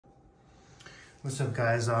What's up,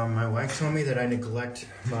 guys? My wife told me that I neglect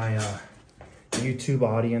my YouTube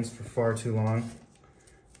audience for far too long.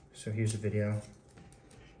 So here's a video.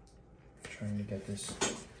 I'm trying to get this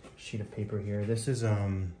sheet of paper here. This is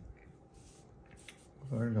we're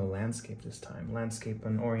gonna go landscape this time. Landscape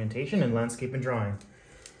and orientation and landscape and drawing.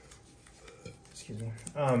 Excuse me.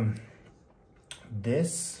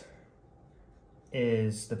 This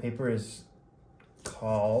is, the paper is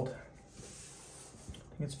called,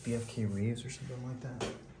 I think it's BFK Reeves or something like that.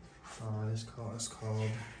 This is called,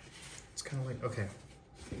 it's kind of like, okay.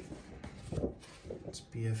 It's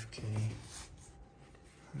BFK,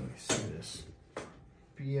 how do I see this?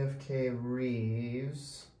 BFK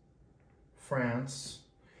Reeves, France.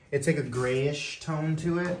 It's like a grayish tone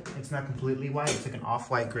to it. It's not completely white, it's like an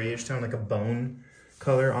off-white grayish tone, like a bone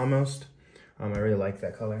color almost. I really like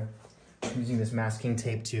that color. I'm using this masking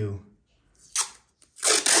tape to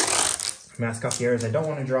mask off the areas I don't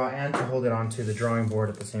want to draw and to hold it onto the drawing board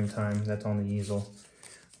at the same time. That's on the easel.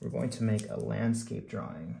 We're going to make a landscape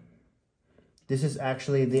drawing. This is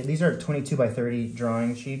actually, these are 22 by 30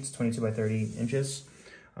 drawing sheets, 22 by 30 inches.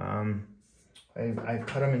 I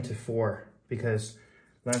cut them into 4 because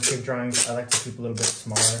landscape drawings, I like to keep a little bit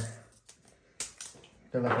smaller.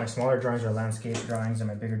 They're like, my smaller drawings are landscape drawings and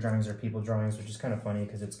my bigger drawings are people drawings, which is kind of funny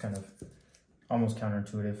because it's kind of almost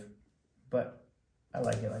counterintuitive. But I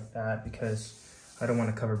like it like that because I don't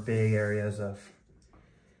want to cover big areas of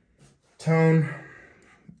tone.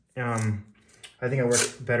 I think I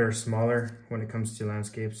work better smaller when it comes to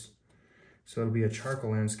landscapes. So it'll be a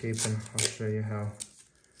charcoal landscape and I'll show you how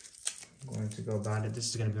I'm going to go about it. This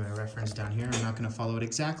is going to be my reference down here. I'm not going to follow it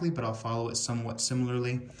exactly, but I'll follow it somewhat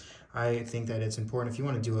similarly. I think that it's important if you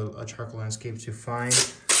want to do a charcoal landscape to find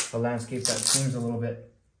a landscape that seems a little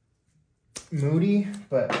bit moody,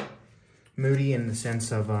 but moody in the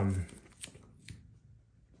sense of a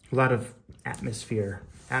lot of atmosphere.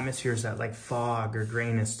 Atmosphere is that like fog or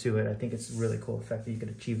grayness to it. I think it's a really cool effect that you could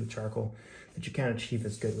achieve with charcoal that you can't achieve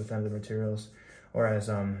as good with other materials or as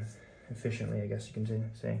efficiently, I guess you can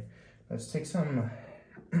say. Let's take some,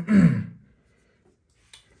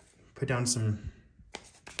 put down some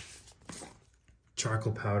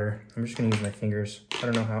charcoal powder. I'm just gonna use my fingers. I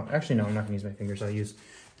don't know how, actually no, I'm not gonna use my fingers. I'll use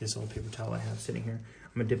this old paper towel I have sitting here.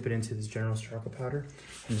 I'm gonna dip it into this general charcoal powder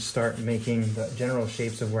and start making the general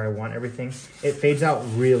shapes of where I want everything. It fades out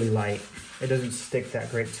really light. It doesn't stick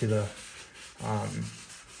that great to the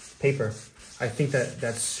paper. I think that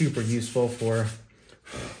that's super useful for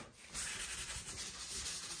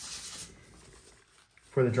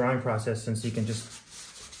the drawing process, since you can just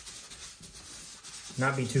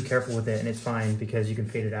not be too careful with it and it's fine because you can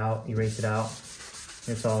fade it out, erase it out.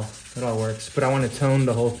 It all works. But I want to tone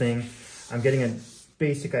the whole thing. I'm getting a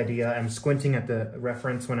basic idea. I'm squinting at the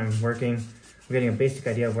reference when I'm working. I'm getting a basic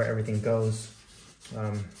idea of where everything goes.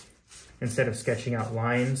 Instead of sketching out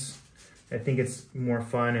lines, I think it's more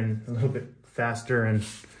fun and a little bit faster and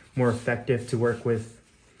more effective to work with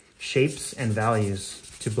shapes and values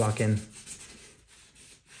to block in.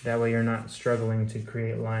 That way you're not struggling to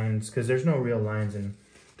create lines, because there's no real lines and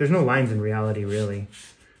there's no lines in reality really.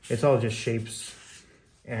 It's all just shapes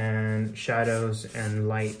and shadows and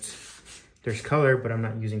light. There's color, but I'm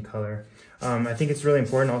not using color. I think it's really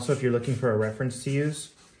important also if you're looking for a reference to use,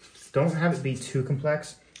 don't have it be too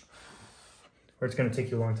complex or it's gonna take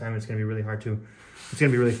you a long time. It's gonna be really hard to, it's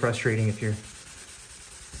gonna be really frustrating if you're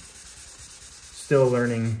still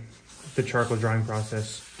learning the charcoal drawing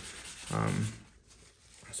process.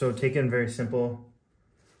 So take it very simple.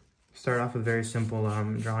 Start off with very simple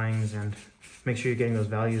drawings and make sure you're getting those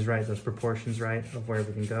values right, those proportions right of where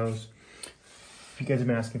everything goes. If you guys have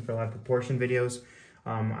been asking for a lot of proportion videos,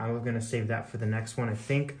 I'm gonna save that for the next one. I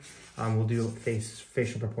think we'll do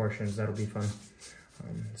facial proportions. That'll be fun,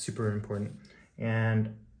 super important.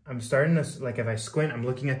 And I'm starting to, like if I squint, I'm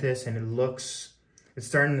looking at this and it's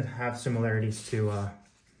starting to have similarities to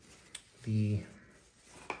the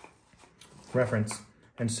reference.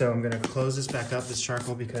 And so I'm gonna close this back up, this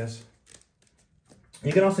charcoal, because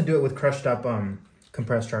you can also do it with crushed up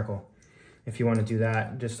compressed charcoal. If you want to do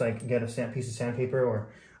that, just like get a piece of sandpaper, or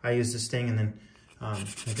I use this thing and then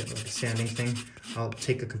make it like a sanding thing. I'll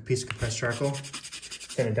take a piece of compressed charcoal,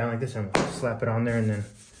 sand it down like this, and slap it on there, and then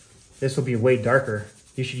this will be way darker.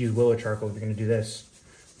 You should use willow charcoal if you're gonna do this,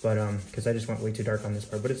 but because I just went way too dark on this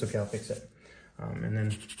part, but it's okay, I'll fix it. And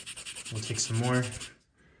then we'll take some more. If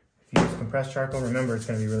you use compressed charcoal, remember it's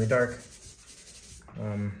gonna be really dark.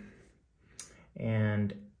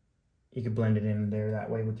 And you can blend it in there that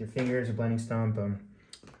way with your fingers, a blending stump,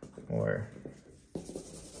 or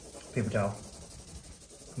paper towel.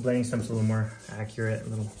 Blending stump's a little more accurate, a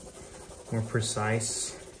little more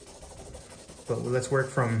precise. but let's work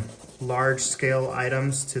from large scale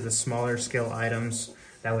items to the smaller scale items.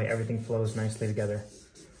 That way everything flows nicely together.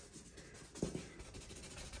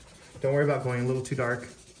 Don't worry about going a little too dark,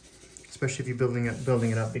 especially if you're building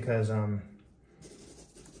it up, because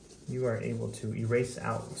you are able to erase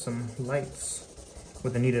out some lights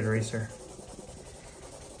with a kneaded eraser.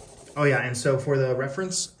 Oh yeah, and so for the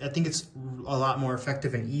reference, I think it's a lot more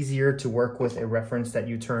effective and easier to work with a reference that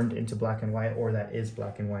you turned into black and white, or that is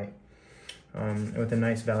black and white, with a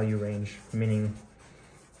nice value range, meaning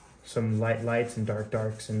some lights and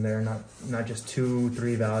darks, and they're not just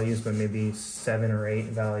 2-3 values, but maybe 7 or 8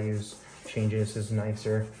 values. Changes is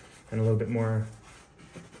nicer and a little bit more,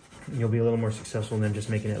 you'll be a little more successful than just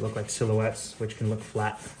making it look like silhouettes, which can look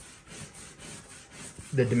flat.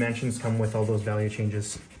 The dimensions come with all those value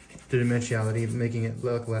changes. The dimensionality, making it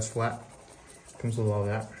look less flat, comes with all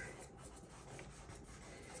that.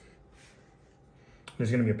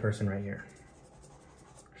 There's gonna be a person right here.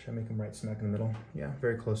 Should I make him right smack in the middle? Yeah,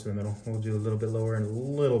 very close to the middle. We'll do a little bit lower and a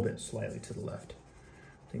little bit slightly to the left.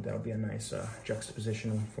 I think that'll be a nice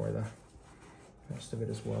juxtaposition for the rest of it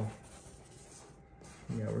as well.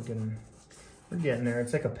 Yeah, we're getting there.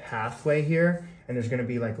 It's like a pathway here, and there's gonna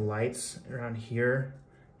be like lights around here,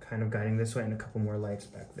 kind of guiding this way, and a couple more lights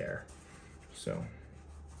back there. So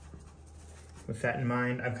with that in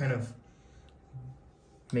mind, I'm kind of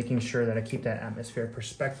making sure that I keep that atmospheric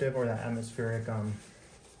perspective, or that atmospheric, I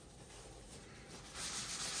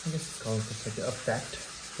guess it's called the effect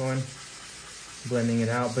going, blending it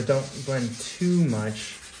out, but don't blend too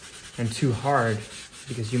much and too hard,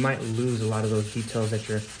 because you might lose a lot of those details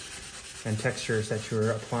and textures that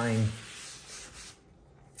you're applying.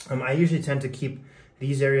 I usually tend to keep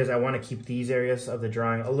these areas, I want to keep these areas of the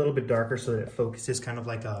drawing a little bit darker so that it focuses, kind of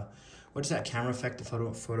like a, what is that camera effect, the photo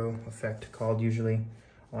effect called usually,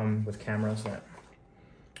 with cameras, that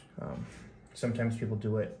sometimes people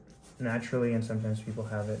do it naturally and sometimes people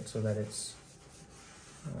have it so that it's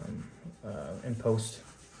in post.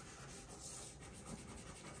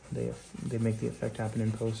 They make the effect happen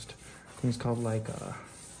in post. I think it's called like,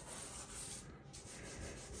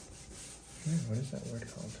 what is that word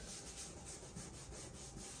called?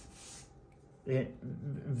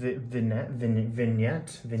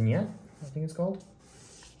 Vignette, I think it's called,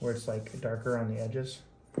 where it's like darker on the edges.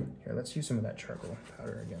 Here, let's use some of that charcoal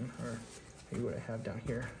powder again, or maybe what I have down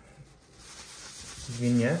here.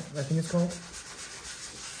 Vignette, I think it's called.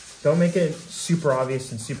 Don't make it super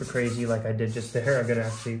obvious and super crazy like I did just there. I'm gonna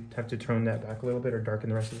actually have to tone that back a little bit, or darken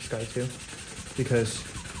the rest of the sky too, because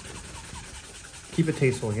keep it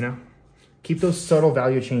tasteful, you know? Keep those subtle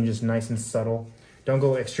value changes nice and subtle. Don't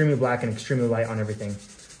go extremely black and extremely light on everything.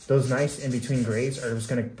 Those nice in-between grays are just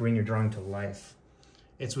gonna bring your drawing to life.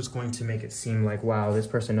 It's what's going to make it seem like, wow, this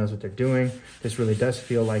person knows what they're doing. This really does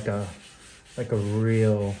feel like a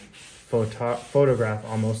real photograph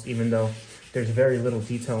almost, even though there's very little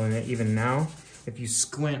detail in it. Even now, if you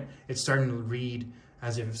squint, it's starting to read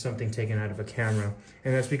as if it's something taken out of a camera.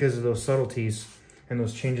 And that's because of those subtleties and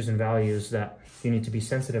those changes in values that you need to be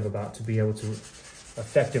sensitive about to be able to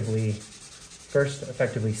effectively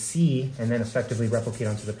see and then effectively replicate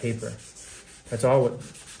onto the paper. That's all what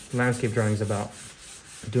landscape drawing is about.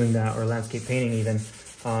 Doing that, or landscape painting even,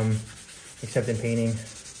 except in painting,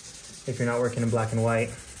 if you're not working in black and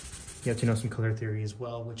white, you have to know some color theory as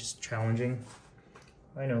well, which is challenging.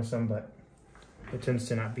 I know some, but it tends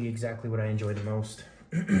to not be exactly what I enjoy the most.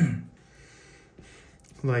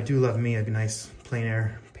 Although I do love me a nice plein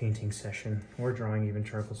air painting session, or drawing, even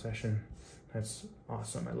charcoal session. That's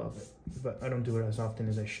awesome, I love it. But I don't do it as often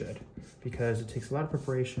as I should, because it takes a lot of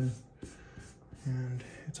preparation, and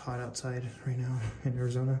it's hot outside right now in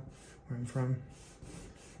Arizona, where I'm from,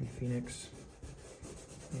 in Phoenix.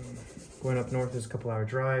 Going up north is a couple-hour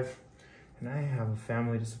drive, and I have a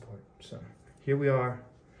family to support. So here we are,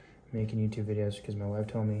 making YouTube videos because my wife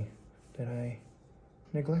told me that I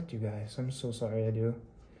neglect you guys. I'm so sorry I do,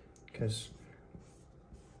 because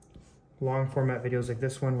long format videos like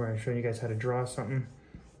this one, where I'm showing you guys how to draw something,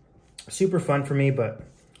 super fun for me, but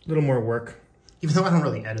a little more work, even though I don't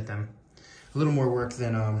really edit them. A little more work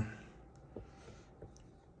than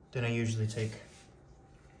I usually take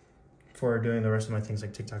for doing the rest of my things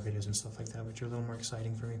like TikTok videos and stuff like that, which are a little more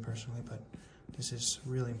exciting for me personally. But this is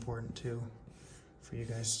really important too for you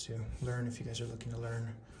guys to learn, if you guys are looking to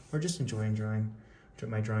learn, or just enjoying drawing,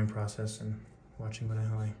 my drawing process, and watching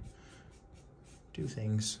how I do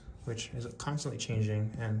things, which is constantly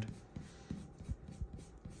changing, and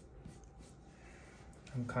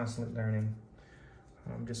I'm constantly learning.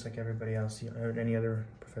 Just like everybody else, or any other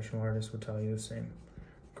professional artist would tell you the same.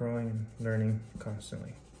 Growing and learning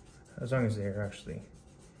constantly, as long as they're actually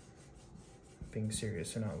being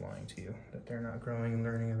serious and not lying to you, that they're not growing and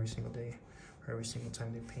learning every single day or every single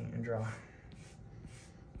time they paint and draw.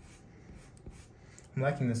 I'm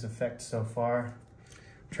liking this effect so far.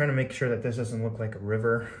 I'm trying to make sure that this doesn't look like a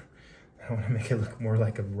river. I want to make it look more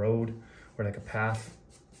like a road or like a path.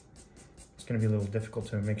 It's going to be a little difficult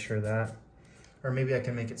to make sure that. Or maybe I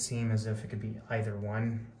can make it seem as if it could be either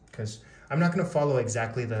one, because I'm not going to follow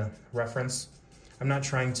exactly the reference. I'm not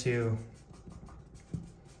trying to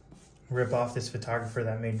rip off this photographer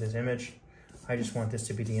that made this image. I just want this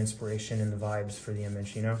to be the inspiration and the vibes for the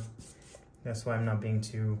image, you know? That's why I'm not being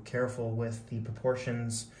too careful with the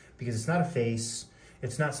proportions, because it's not a face.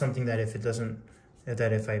 It's not something that if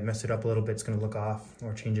I mess it up a little bit, it's gonna look off,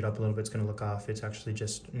 or change it up a little bit, it's gonna look off. It's actually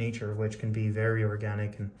just nature, which can be very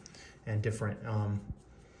organic and different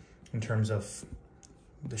in terms of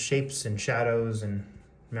the shapes and shadows and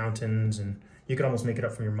mountains, and you could almost make it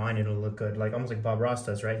up from your mind and it'll look good, like almost like Bob Ross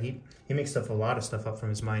does, right? He makes a lot of stuff up from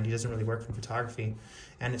his mind. He doesn't really work from photography,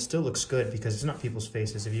 and it still looks good because it's not people's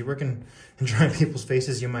faces. If you work in drawing people's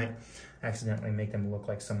faces, you might accidentally make them look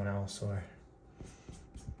like someone else or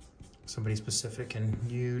somebody specific,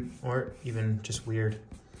 or even just weird.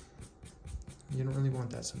 You don't really want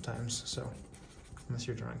that sometimes, so unless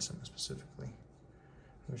you're drawing someone specifically,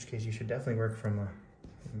 in which case you should definitely work from a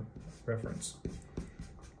reference.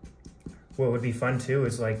 What would be fun too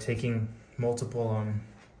is like taking multiple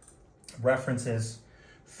references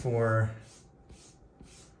for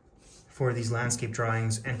these landscape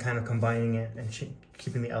drawings and kind of combining it and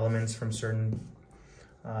keeping the elements from certain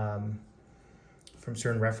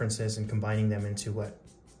references and combining them into what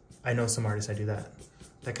I know some artists that do that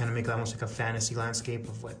kind of make almost like a fantasy landscape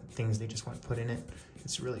of what things they just want to put in it.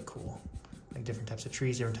 It's really cool, like different types of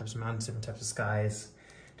trees, different types of mountains, different types of skies,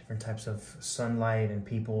 different types of sunlight and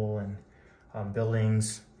people and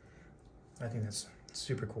buildings. I think that's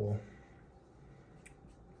super cool,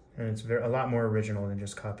 and it's a lot more original than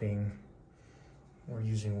just copying or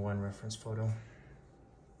using one reference photo.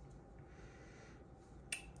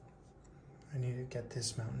 I need to get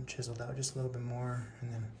this mountain chiseled out just a little bit more,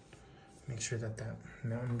 and then make sure that that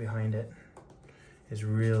mountain behind it is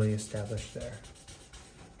really established there,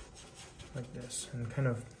 like this, and kind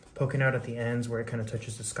of poking out at the ends where it kind of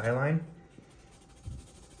touches the skyline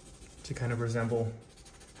to kind of resemble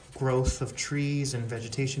growth of trees and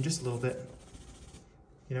vegetation just a little bit,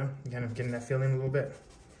 you know, kind of getting that feeling a little bit.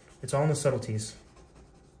 It's all in the subtleties.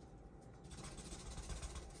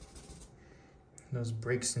 Those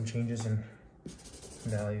breaks and changes in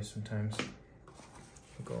values sometimes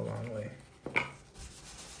will go a long way.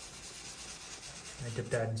 I dip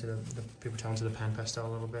that into the paper towel into the pan pastel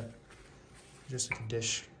a little bit, just like a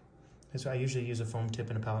dish. I usually use a foam tip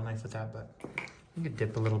and a palette knife with that, but you could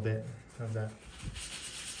dip a little bit of that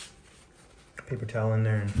paper towel in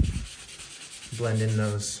there and blend in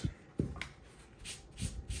those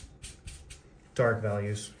dark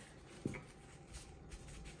values,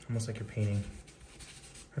 almost like you're painting.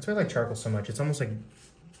 That's why I like charcoal so much. It's almost like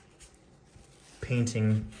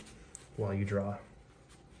painting while you draw.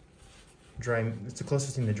 It's the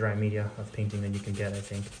closest thing to dry media of painting that you can get, I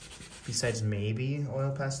think. Besides maybe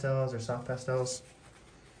oil pastels or soft pastels.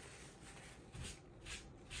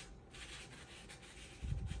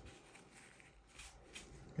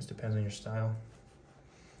 Just depends on your style.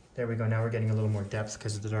 There we go. Now we're getting a little more depth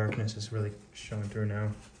because the darkness is really showing through now.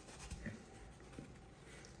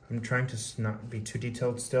 I'm trying to not be too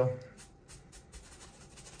detailed still.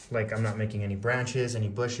 Like I'm not making any branches, any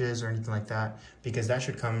bushes or anything like that, because that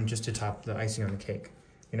should come just to top the icing on the cake,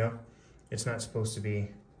 you know? It's not supposed to be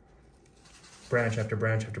branch after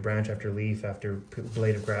branch after branch after leaf after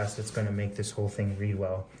blade of grass that's gonna make this whole thing read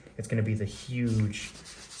well. It's gonna be the huge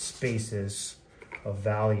spaces of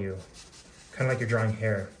value, kind of like you're drawing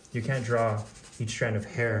hair. You can't draw each strand of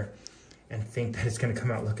hair and think that it's gonna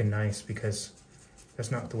come out looking nice, because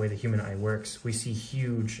that's not the way the human eye works. We see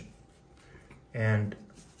huge and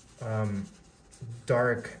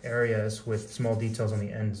dark areas with small details on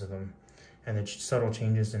the ends of them, and the subtle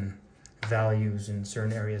changes in values in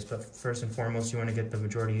certain areas. But first and foremost, you want to get the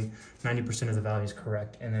majority, 90% of the values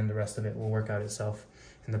correct, and then the rest of it will work out itself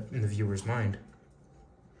in the viewer's mind.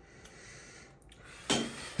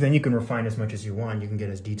 Then you can refine as much as you want. You can get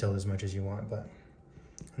as detailed as much as you want, but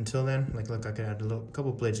until then, like look, I could add a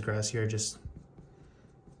couple blades of grass here, just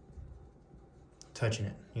touching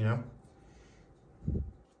it, you know?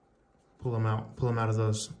 Pull them out of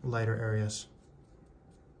those lighter areas.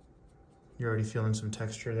 You're already feeling some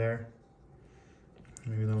texture there.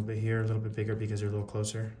 Maybe a little bit here, a little bit bigger because they're a little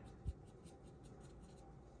closer.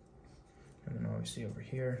 And then obviously over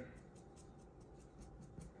here.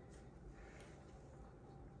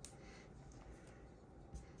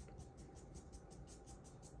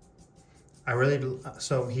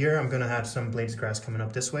 So here I'm gonna add some blades of grass coming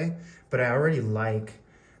up this way, but I already like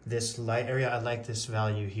this light area. I like this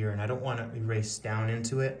value here, and I don't want to erase down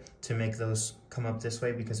into it to make those come up this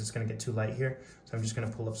way because it's gonna get too light here. So I'm just gonna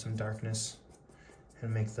pull up some darkness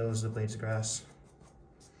and make those the blades of grass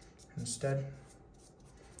instead.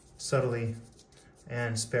 Subtly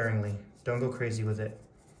and sparingly. Don't go crazy with it,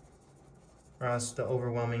 or else the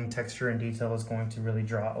overwhelming texture and detail is going to really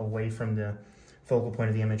draw away from the focal point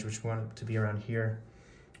of the image, which we want it to be around here.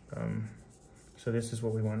 So this is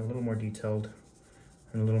what we want, a little more detailed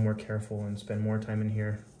and a little more careful, and spend more time in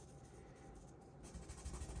here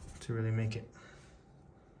to really make it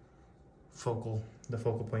focal, the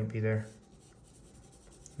focal point be there.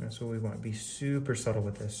 That's what we want, be super subtle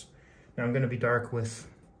with this. Now I'm gonna be dark with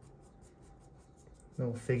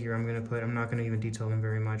little figure I'm gonna put. I'm not gonna even detail them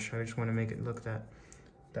very much. I just wanna make it look that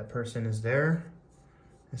that person is there,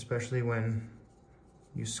 especially when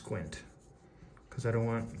you squint, because I don't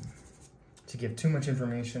want to give too much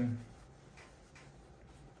information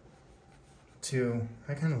to,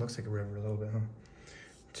 that kind of looks like a river a little bit,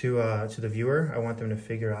 huh? To the viewer. I want them to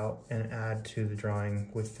figure out and add to the drawing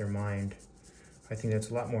with their mind. I think that's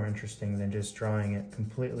a lot more interesting than just drawing it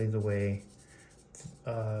completely the way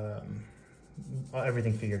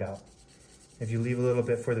everything figured out. If you leave a little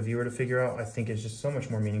bit for the viewer to figure out, I think it's just so much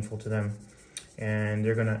more meaningful to them, and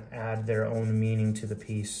they're gonna add their own meaning to the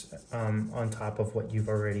piece on top of what you've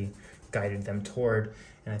already guided them toward.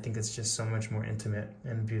 And I think it's just so much more intimate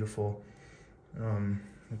and beautiful.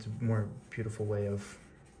 It's a more beautiful way of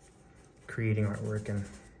creating artwork and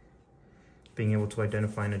being able to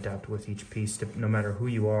identify and adapt with each piece. No matter who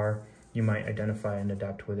you are, you might identify and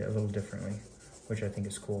adapt with it a little differently, which I think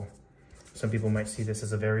is cool. Some people might see this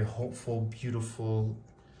as a very hopeful, beautiful,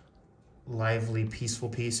 lively, peaceful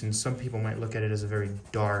piece, and some people might look at it as a very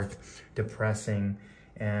dark, depressing,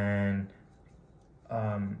 and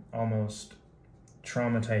almost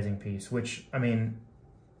traumatizing piece, which, I mean,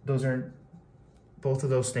 both of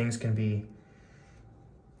those things can be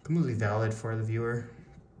completely valid for the viewer.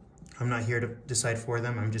 I'm not here to decide for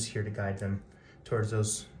them, I'm just here to guide them towards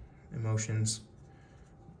those emotions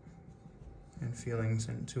and feelings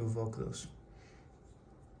and to evoke those.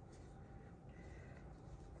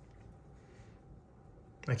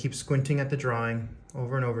 I keep squinting at the drawing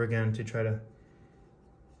over and over again to try to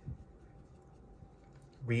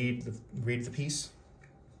read the piece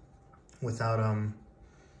without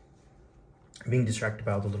being distracted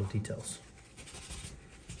by all the little details.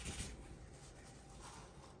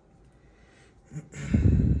 I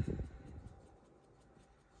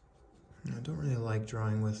don't really like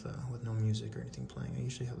drawing with no music or anything playing. I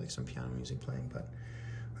usually have like some piano music playing, but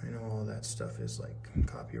I know all that stuff is like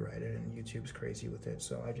copyrighted and YouTube's crazy with it,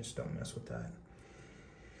 so I just don't mess with that.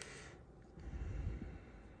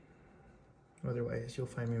 Otherwise, you'll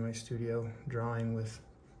find me in my studio drawing with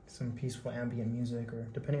some peaceful ambient music, or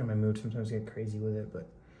depending on my mood, sometimes I get crazy with it, but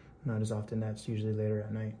not as often. That's usually later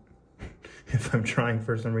at night. If I'm drawing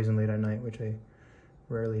for some reason late at night, which I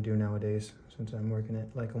rarely do nowadays since I'm working at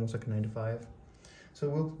like almost like a 9 to 5.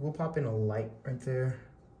 So we'll pop in a light right there.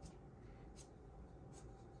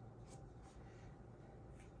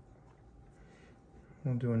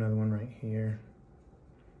 We'll do another one right here.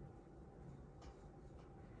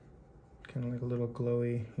 Kind of like a little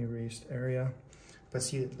glowy erased area. But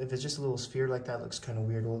see, if it's just a little sphere like that, it looks kind of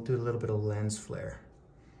weird. We'll do a little bit of lens flare.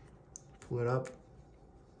 Pull it up,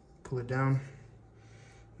 pull it down,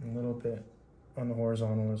 and a little bit on the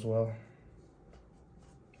horizontal as well.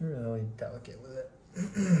 Really delicate with it.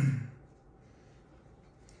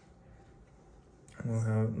 We'll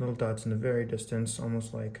have little dots in the very distance,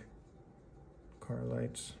 almost like car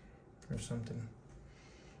lights or something.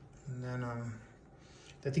 And then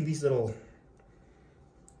I think these little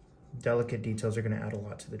delicate details are going to add a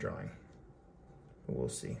lot to the drawing, but we'll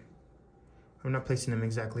see. I'm not placing them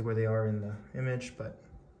exactly where they are in the image, but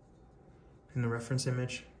in the reference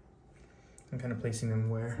image, I'm kind of placing them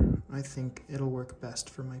where I think it'll work best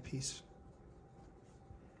for my piece.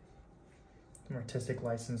 Some artistic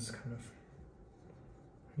license, kind of.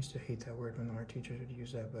 I used to hate that word when the art teachers would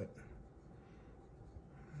use that, but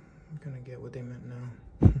I'm gonna get what they meant now.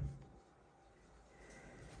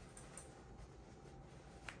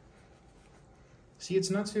 See, it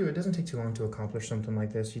doesn't take too long to accomplish something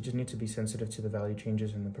like this. You just need to be sensitive to the value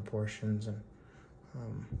changes and the proportions, and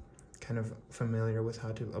kind of familiar with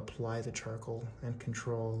how to apply the charcoal and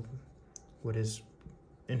control what is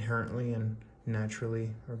inherently and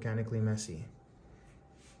naturally, organically messy,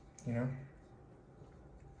 you know?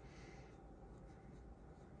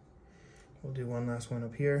 We'll do one last one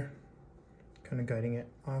up here, kind of guiding it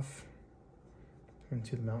off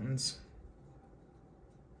into the mountains.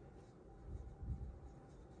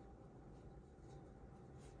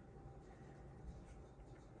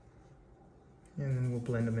 And then we'll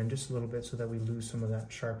blend them in just a little bit so that we lose some of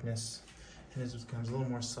that sharpness and this becomes a little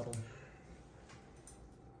more subtle.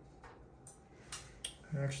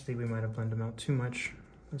 Actually, we might have blended them out too much.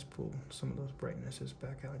 Let's pull some of those brightnesses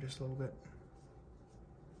back out just a little bit.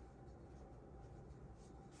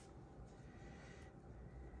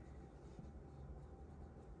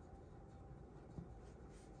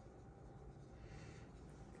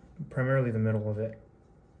 Primarily the middle of it,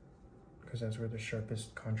 because that's where the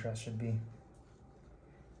sharpest contrast should be.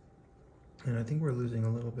 And I think we're losing a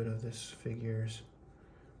little bit of this figure's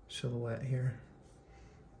silhouette here.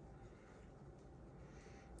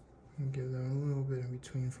 And give them a little bit in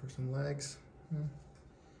between for some legs. And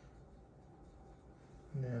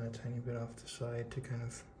then a tiny bit off the side to kind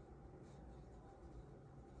of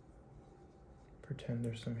pretend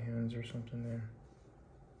there's some hands or something there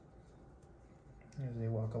as they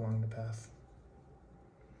walk along the path.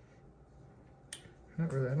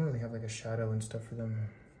 Not really, I don't really have like a shadow and stuff for them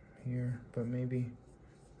here, but maybe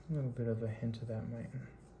a little bit of a hint of that might.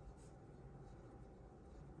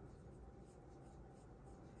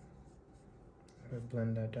 I'll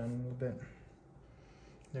blend that down a little bit.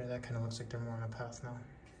 There, that kind of looks like they're more on a path now.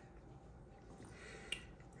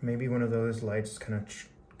 Maybe one of those lights is kind of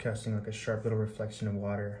casting like a sharp little reflection of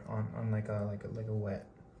water on like a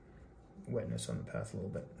wetness on the path a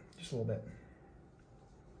little bit, just a little bit.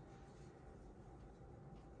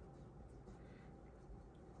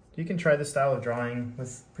 You can try this style of drawing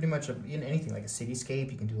with pretty much anything, like a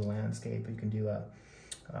cityscape. You can do a landscape. You can do a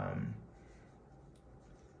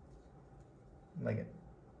like a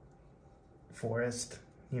forest.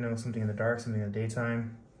 You know, something in the dark, something in the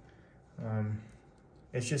daytime.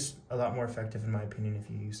 It's just a lot more effective, in my opinion, if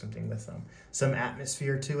you use something with some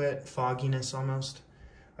atmosphere to it, fogginess almost.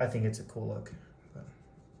 I think it's a cool look. But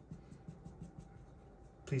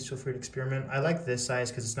please feel free to experiment. I like this size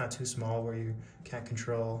because it's not too small where you can't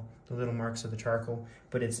control the little marks of the charcoal,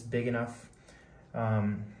 but it's big enough.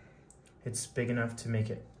 It's big enough to make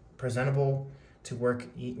it presentable, to work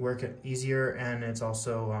it easier, and it's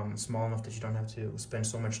also small enough that you don't have to spend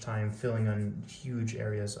so much time filling on huge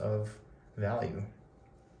areas of value.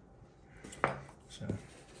 So.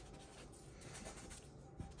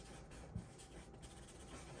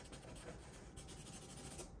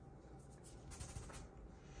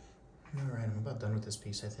 All right, I'm about done with this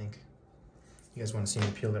piece, I think. You guys want to see me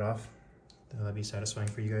peel it off? That'll be satisfying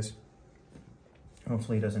for you guys.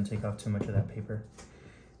 Hopefully it doesn't take off too much of that paper.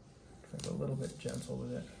 I'm a little bit gentle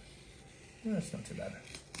with it. Yeah, that's not too bad.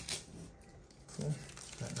 Cool.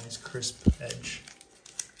 That nice crisp edge.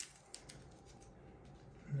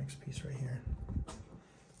 Next piece right here.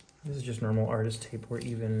 This is just normal artist tape or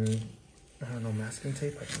even, I don't know, masking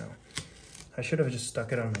tape? I don't know. I should have just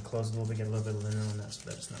stuck it on my clothes a little bit, get a little bit of linen on that so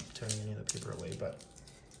that it's not tearing any of the paper away, but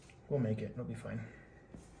we'll make it, it'll be fine.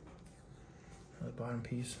 The bottom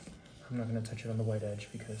piece, I'm not gonna touch it on the white edge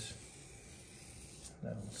because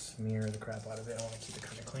that'll smear the crap out of it. I wanna keep it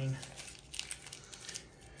kind of clean.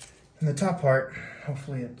 And the top part,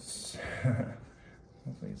 hopefully it's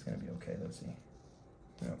gonna be okay. Let's see.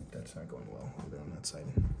 No, that's not going well. Leave it on that side.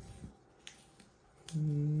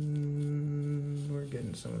 We're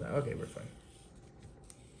getting some of that. Okay, we're fine.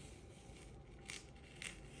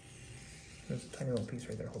 There's a tiny little piece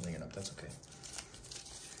right there holding it up. That's okay.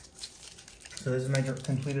 So this is my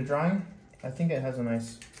completed drawing. I think it has a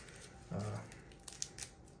nice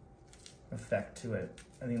effect to it.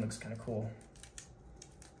 I think it looks kind of cool.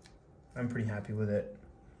 I'm pretty happy with it.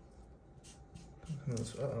 Some of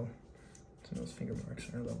those, some of those finger marks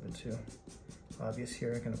are a little bit too obvious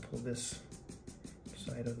here. I'm gonna pull this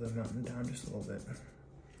side of the mountain down just a little bit.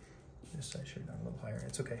 This side should have gone a little higher.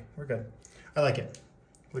 It's okay, we're good. I like it.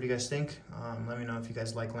 What do you guys think? Let me know if you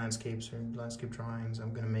guys like landscapes or landscape drawings.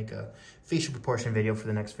 I'm gonna make a facial proportion video for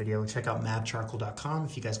the next video. Check out mabcharcoal.com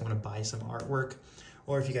if you guys wanna buy some artwork,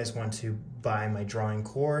 or if you guys want to buy my drawing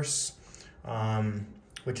course,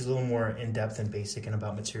 which is a little more in-depth and basic and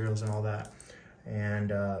about materials and all that.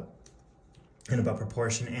 And about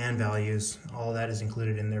proportion and values. All that is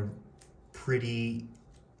included in there, pretty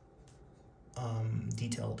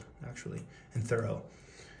detailed actually and thorough.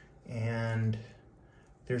 And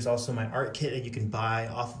there's also my art kit that you can buy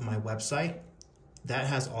off of my website. That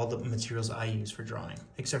has all the materials I use for drawing,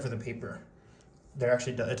 except for the paper. There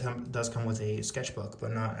actually does come with a sketchbook,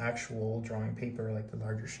 but not actual drawing paper like the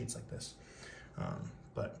larger sheets like this.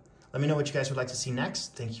 But let me know what you guys would like to see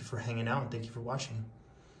next. Thank you for hanging out and thank you for watching.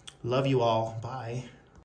 Love you all. Bye.